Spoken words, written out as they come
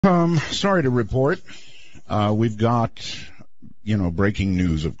Sorry to report. We've got, breaking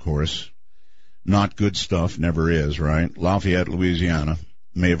news, of course. Not good stuff, never is, right? Lafayette, Louisiana.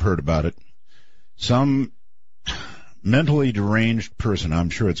 May have heard about it. Some mentally deranged person,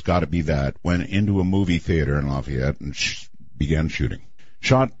 I'm sure it's got to be that, went into a movie theater in Lafayette and began shooting.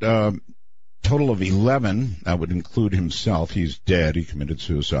 Shot total of 11. That would include himself. He's dead. He committed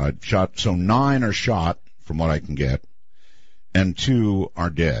suicide. So 9 are shot, from what I can get, and 2 are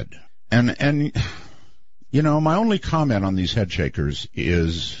dead. And my only comment on these head shakers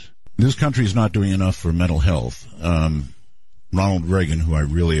is this country's not doing enough for mental health. Ronald Reagan, who I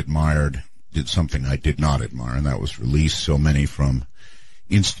really admired, did something I did not admire, and that was release so many from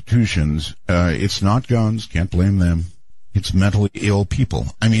institutions. It's not guns, can't blame them. It's mentally ill people.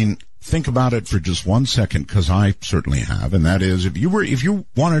 I mean, think about it for just 1 second, because I certainly have, and that is, if you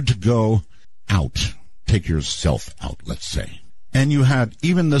wanted to go out, take yourself out, let's say, and you had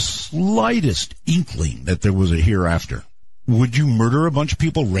even the slightest inkling that there was a hereafter, would you murder a bunch of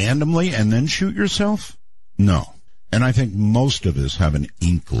people randomly and then shoot yourself? No. And I think most of us have an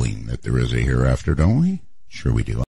inkling that there is a hereafter, don't we? Sure we do.